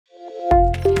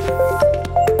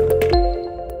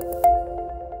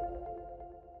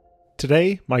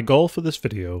Today, my goal for this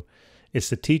video is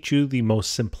to teach you the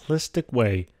most simplistic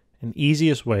way and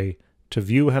easiest way to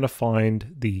view how to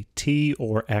find the t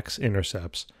or x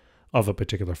intercepts of a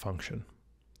particular function.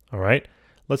 All right,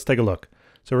 let's take a look.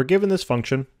 So we're given this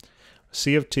function,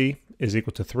 c of t is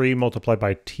equal to 3 multiplied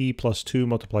by t plus 2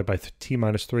 multiplied by t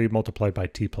minus 3 multiplied by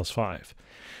t plus 5.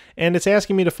 And it's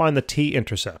asking me to find the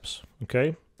t-intercepts,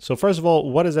 okay? So first of all,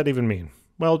 what does that even mean?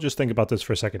 Well, just think about this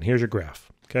for a second. Here's your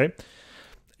graph, okay?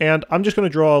 And I'm just going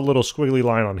to draw a little squiggly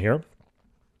line on here.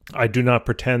 I do not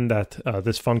pretend that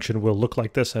this function will look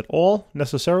like this at all,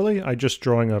 necessarily. I'm just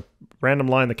drawing a random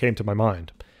line that came to my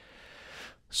mind.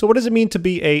 So what does it mean to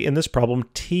be in this problem,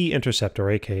 t-intercept, or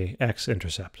aka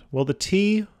x-intercept? Well, the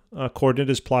t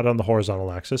coordinate is plotted on the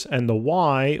horizontal axis, and the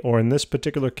y, or in this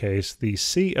particular case, the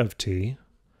c of t,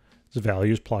 the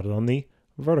value is plotted on the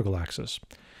vertical axis.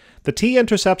 The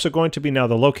t-intercepts are going to be now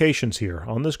the locations here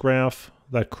on this graph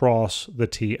that cross the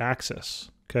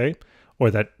t-axis, okay? Or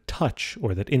that touch,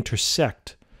 or that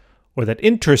intersect, or that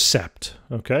intercept,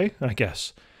 okay? I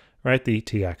guess, right? The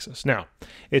t-axis. Now,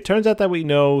 it turns out that we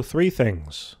know three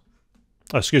things.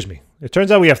 Excuse me. It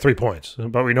turns out we have 3 points,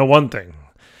 but we know one thing.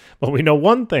 But we know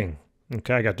one thing.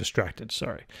 Okay, I got distracted,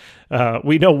 sorry.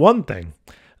 We know one thing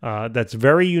that's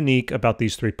very unique about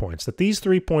these 3 points, that these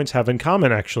 3 points have in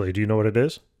common, actually. Do you know what it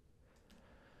is?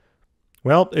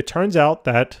 Well, it turns out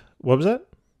that, what was that?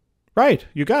 Right,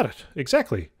 you got it,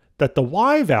 exactly. That the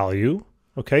y value,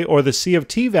 okay, or the c of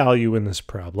t value in this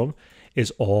problem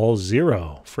is all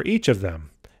 0 for each of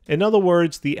them. In other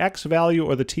words, the x value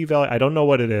or the t value, I don't know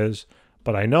what it is,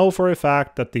 but I know for a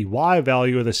fact that the y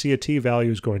value or the c of t value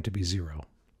is going to be 0,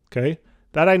 okay?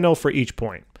 That I know for each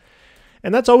point.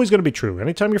 And that's always going to be true.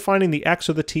 Anytime you're finding the x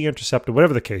or the t-intercept, or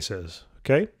whatever the case is,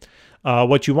 okay?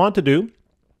 What you want to do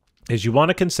is you want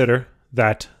to consider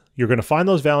that you're going to find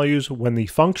those values when the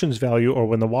function's value, or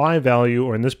when the y value,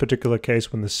 or in this particular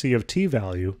case, when the c of t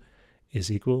value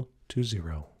is equal to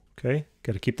 0, okay?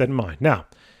 Got to keep that in mind. Now,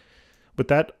 with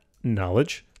that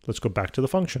knowledge, let's go back to the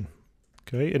function.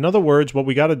 Okay. In other words, what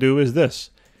we got to do is this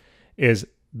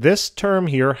term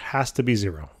here has to be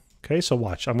 0. Okay, so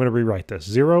watch. I'm going to rewrite this.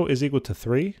 0 is equal to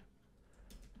 3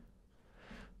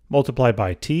 multiplied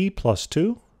by t plus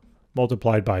 2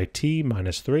 multiplied by t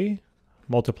minus 3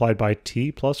 multiplied by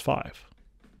t plus 5.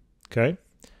 Okay.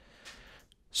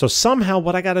 So somehow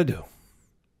what I got to do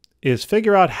is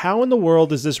figure out how in the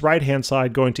world is this right-hand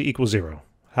side going to equal 0.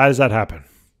 How does that happen?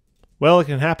 Well, it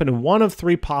can happen in one of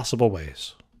 3 possible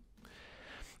ways.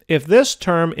 If this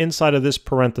term inside of this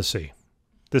parenthesis,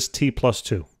 this t plus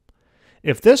 2,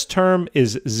 if this term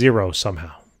is 0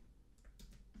 somehow,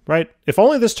 right? If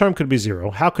only this term could be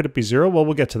 0, how could it be 0? Well,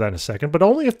 we'll get to that in a second, but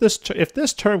only if this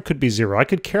term could be 0. I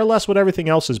could care less what everything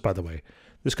else is, by the way.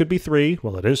 This could be 3.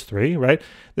 Well, it is 3, right?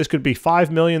 This could be 5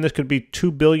 million. This could be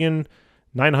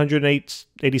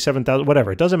 2,987,000,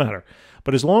 whatever. It doesn't matter.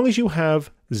 But as long as you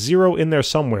have 0 in there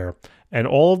somewhere, and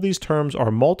all of these terms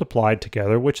are multiplied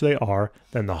together, which they are,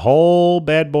 then the whole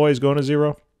bad boy is going to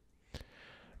 0.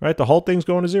 Right? The whole thing's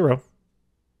going to 0.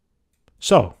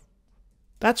 So,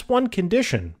 that's one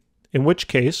condition, in which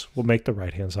case we'll make the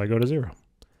right-hand side go to 0.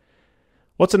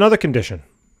 What's another condition?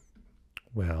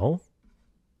 Well,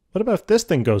 what about if this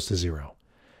thing goes to 0?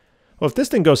 Well, if this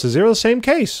thing goes to 0, the same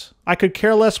case. I could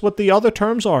care less what the other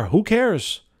terms are. Who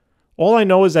cares? All I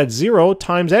know is that 0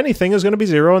 times anything is going to be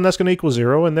 0, and that's going to equal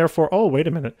 0, and therefore, oh, wait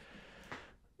a minute.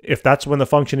 If that's when the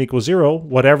function equals 0,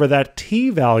 whatever that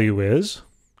t value is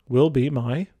will be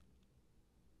my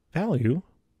value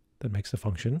that makes the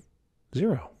function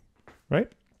 0,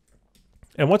 right?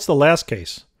 And what's the last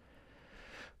case?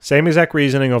 Same exact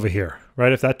reasoning over here,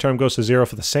 right? If that term goes to 0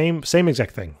 for the same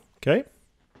exact thing, okay?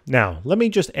 Now, let me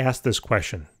just ask this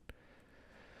question.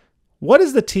 What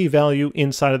does the t value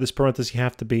inside of this parenthesis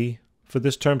have to be for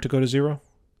this term to go to 0?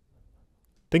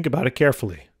 Think about it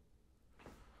carefully.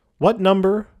 What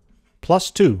number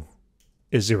plus 2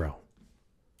 is 0?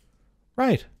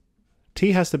 Right.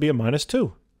 T has to be a minus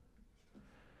 2.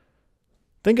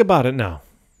 Think about it now.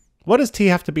 What does t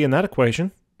have to be in that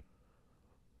equation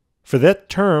for that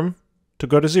term to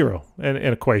go to 0? An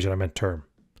equation, I meant term.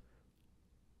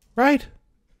 Right.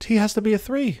 T has to be a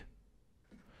 3.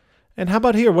 And how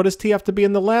about here? What does t have to be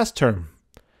in the last term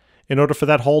in order for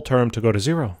that whole term to go to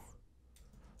 0?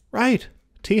 Right.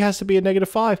 T has to be a negative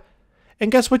 5.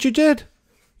 And guess what you did?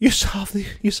 You solved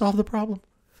the problem.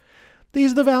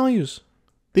 These are the values.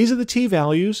 These are the t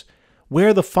values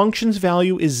where the function's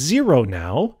value is 0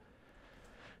 now.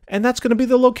 And that's going to be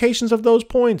the locations of those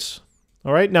points.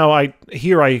 All right. Now, I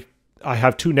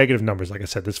have 2 negative numbers. Like I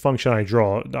said, this function I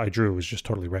drew is just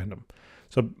totally random.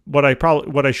 So what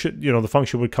I should, the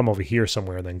function would come over here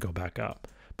somewhere and then go back up.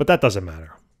 But that doesn't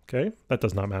matter, okay? That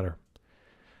does not matter.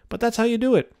 But that's how you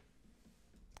do it.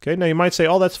 Okay, now you might say,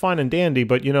 oh, that's fine and dandy,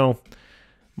 but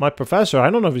my professor, I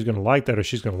don't know if he's going to like that or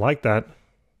she's going to like that.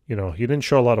 He didn't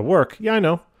show a lot of work. Yeah, I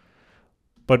know.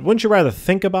 But wouldn't you rather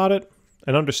think about it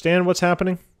and understand what's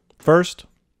happening first?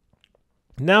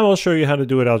 Now I'll show you how to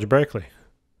do it algebraically.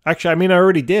 Actually, I mean, I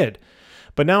already did.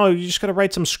 But now you just got to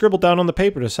write some scribble down on the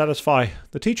paper to satisfy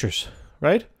the teachers,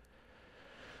 right?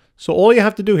 So all you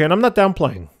have to do here, and I'm not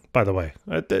downplaying, by the way.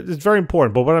 It's very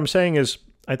important. But what I'm saying is,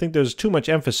 I think there's too much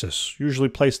emphasis usually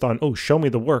placed on, oh, show me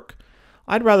the work.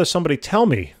 I'd rather somebody tell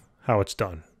me how it's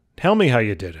done. Tell me how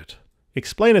you did it.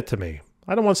 Explain it to me.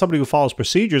 I don't want somebody who follows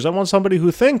procedures. I want somebody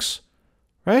who thinks,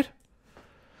 right?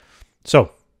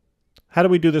 So, how do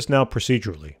we do this now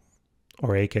procedurally,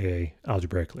 or aka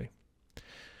algebraically?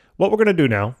 What we're going to do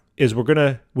now is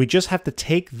we just have to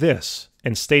take this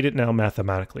and state it now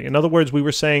mathematically. In other words, we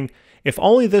were saying, if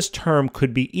only this term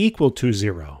could be equal to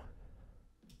 0.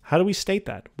 How do we state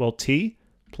that? Well, t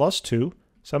plus 2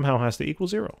 somehow has to equal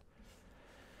 0.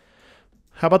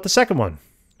 How about the second one?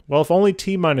 Well, if only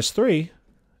t minus 3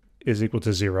 is equal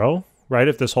to 0, right?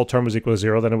 If this whole term was equal to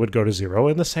 0, then it would go to 0.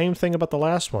 And the same thing about the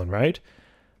last one, right?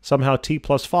 Somehow t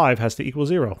plus 5 has to equal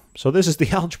 0. So this is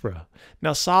the algebra.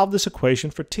 Now solve this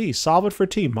equation for t. Solve it for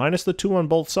t, minus the 2 on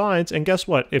both sides. And guess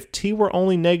what? If t were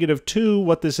only negative 2,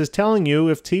 what this is telling you,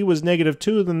 if t was negative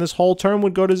 2, then this whole term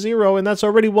would go to 0. And that's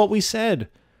already what we said,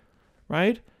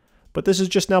 right? But this is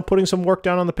just now putting some work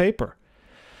down on the paper.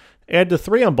 Add the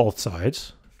 3 on both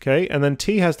sides, okay? And then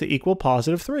t has to equal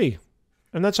positive 3.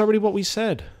 And that's already what we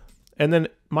said. And then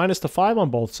minus the 5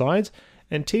 on both sides.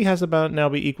 And t has to now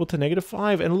be equal to negative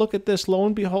 5. And look at this, lo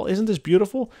and behold, isn't this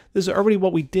beautiful? This is already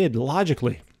what we did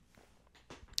logically.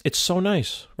 It's so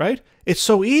nice, right? It's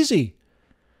so easy.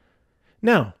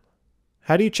 Now,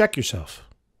 how do you check yourself?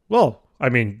 Well, I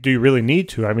mean, do you really need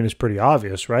to? I mean, it's pretty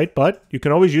obvious, right? But you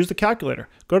can always use the calculator.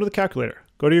 Go to the calculator.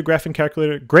 Go to your graphing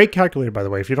calculator. Great calculator, by the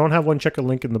way. If you don't have one, check a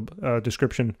link in the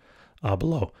description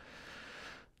below.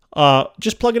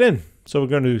 Just plug it in. So we're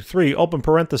going to do 3, open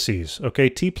parentheses, okay,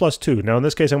 t plus 2. Now in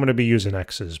this case I'm going to be using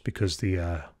x's because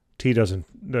the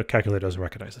calculator doesn't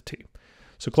recognize the t.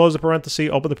 So close the parenthesis,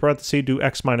 open the parenthesis, do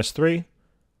x minus 3,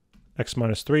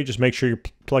 just make sure you're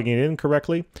plugging it in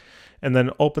correctly, and then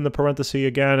open the parenthesis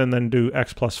again and then do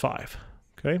x plus 5,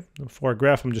 okay. For a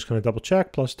graph I'm just going to double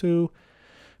check, plus 2,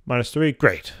 minus 3,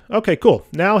 great. Okay, cool.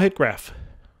 Now hit graph.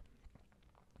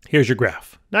 Here's your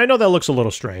graph. Now I know that looks a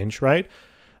little strange, right?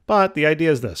 But the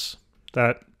idea is this.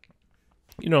 That,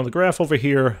 the graph over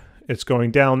here, it's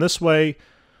going down this way,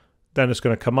 then it's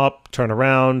going to come up, turn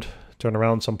around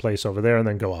someplace over there, and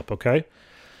then go up, okay?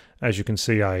 As you can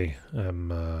see, I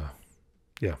am, I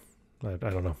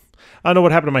don't know. I don't know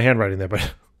what happened to my handwriting there,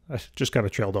 but I just kind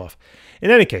of trailed off.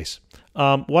 In any case,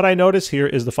 what I notice here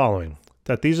is the following,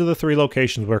 that these are the 3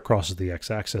 locations where it crosses the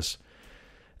x-axis.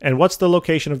 And what's the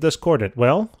location of this coordinate?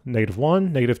 Well, negative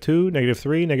 1, negative 2, negative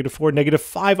 3, negative 4, negative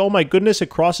 5. Oh my goodness, it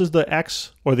crosses the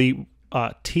x or the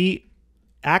t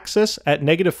axis at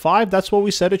negative 5. That's what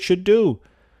we said it should do.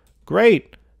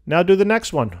 Great. Now do the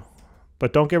next one.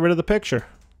 But don't get rid of the picture.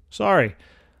 Sorry.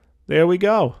 There we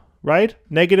go. Right?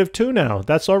 Negative 2 now.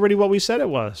 That's already what we said it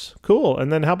was. Cool.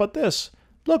 And then how about this?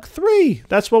 Look, 3.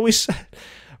 That's what we said.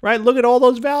 Right? Look at all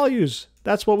those values.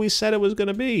 That's what we said it was going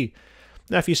to be.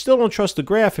 Now, if you still don't trust the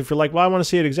graph, if you're like, well, I want to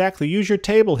see it exactly, use your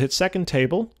table. Hit second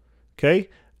table, okay?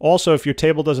 Also, if your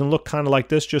table doesn't look kind of like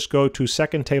this, just go to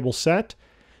second table set.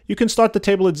 You can start the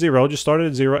table at 0, just start it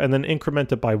at 0, and then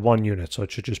increment it by 1 unit. So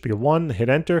it should just be a 1, hit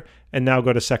enter, and now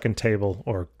go to second table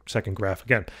or second graph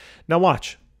again. Now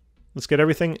watch. Let's get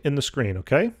everything in the screen,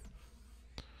 okay?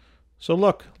 So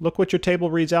look what your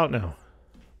table reads out now.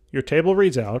 Your table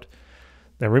reads out.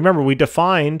 Now remember, we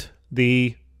defined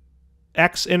the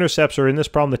x-intercepts, or in this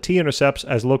problem the t-intercepts,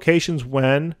 as locations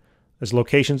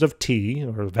of t,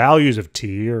 or values of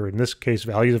t, or in this case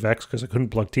values of x, because I couldn't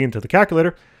plug t into the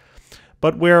calculator,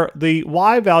 but where the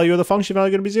y value or the function value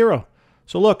is going to be 0.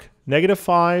 So look, negative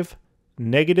 5,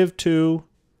 negative 2,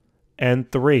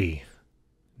 and 3.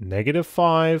 Negative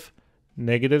 5,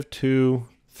 negative 2,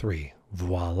 3.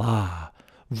 Voila.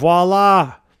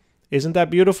 Voila! Isn't that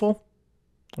beautiful?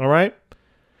 All right?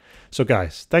 So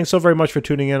guys, thanks so very much for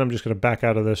tuning in. I'm just going to back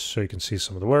out of this so you can see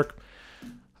some of the work.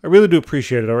 I really do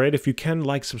appreciate it, all right? If you can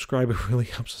like, subscribe, it really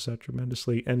helps us out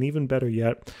tremendously. And even better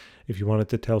yet, if you wanted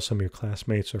to tell some of your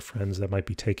classmates or friends that might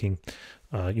be taking,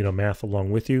 math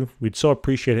along with you, we'd so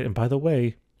appreciate it. And by the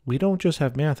way, we don't just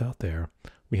have math out there.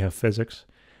 We have physics,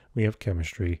 we have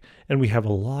chemistry, and we have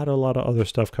a lot of other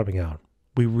stuff coming out.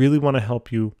 We really want to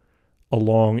help you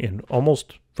along in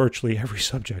almost virtually every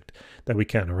subject that we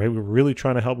can, all right? We're really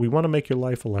trying to help. We want to make your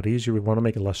life a lot easier. We want to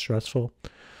make it less stressful.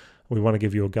 We want to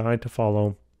give you a guide to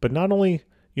follow. But not only,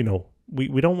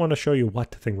 we don't want to show you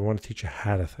what to think. We want to teach you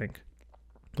how to think,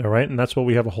 all right? And that's what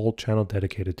we have a whole channel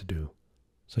dedicated to do.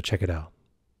 So check it out.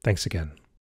 Thanks again.